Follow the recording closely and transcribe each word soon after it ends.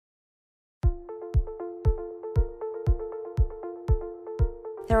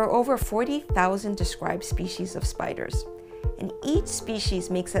There are over 40,000 described species of spiders, and each species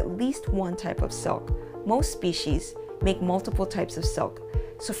makes at least one type of silk. Most species make multiple types of silk,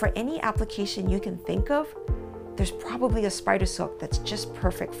 so for any application you can think of, there's probably a spider silk that's just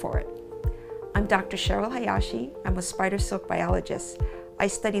perfect for it. I'm Dr. Cheryl Hayashi. I'm a spider silk biologist. I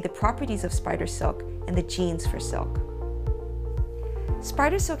study the properties of spider silk and the genes for silk.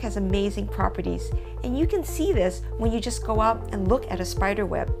 Spider silk has amazing properties, and you can see this when you just go out and look at a spider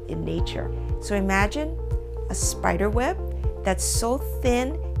web in nature. So imagine a spider web that's so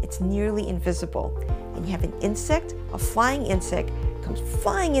thin it's nearly invisible, and you have an insect, a flying insect, comes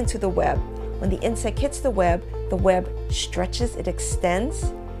flying into the web. When the insect hits the web stretches, it extends,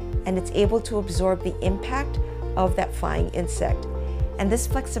 and it's able to absorb the impact of that flying insect. And this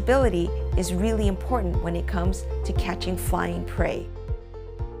flexibility is really important when it comes to catching flying prey.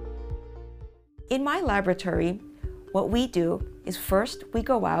 In my laboratory, what we do is first we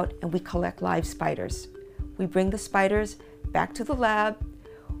go out and we collect live spiders. We bring the spiders back to the lab.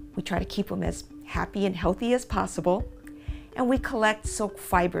 We try to keep them as happy and healthy as possible, and we collect silk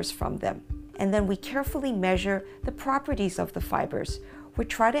fibers from them. And then we carefully measure the properties of the fibers. We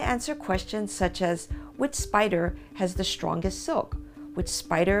try to answer questions such as which spider has the strongest silk, which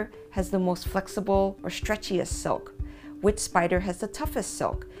spider has the most flexible or stretchiest silk, which spider has the toughest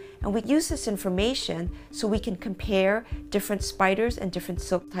silk. And we use this information so we can compare different spiders and different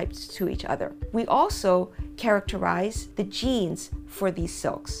silk types to each other. We also characterize the genes for these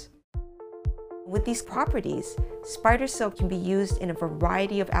silks. With these properties, spider silk can be used in a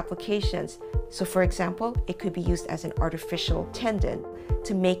variety of applications. So for example, it could be used as an artificial tendon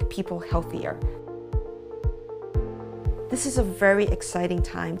to make people healthier. This is a very exciting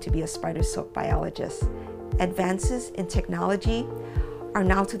time to be a spider silk biologist. Advances in technology are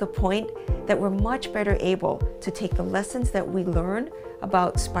now to the point that we're much better able to take the lessons that we learn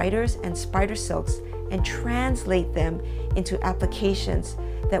about spiders and spider silks and translate them into applications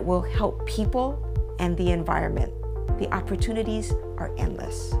that will help people and the environment. The opportunities are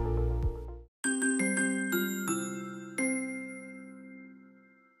endless.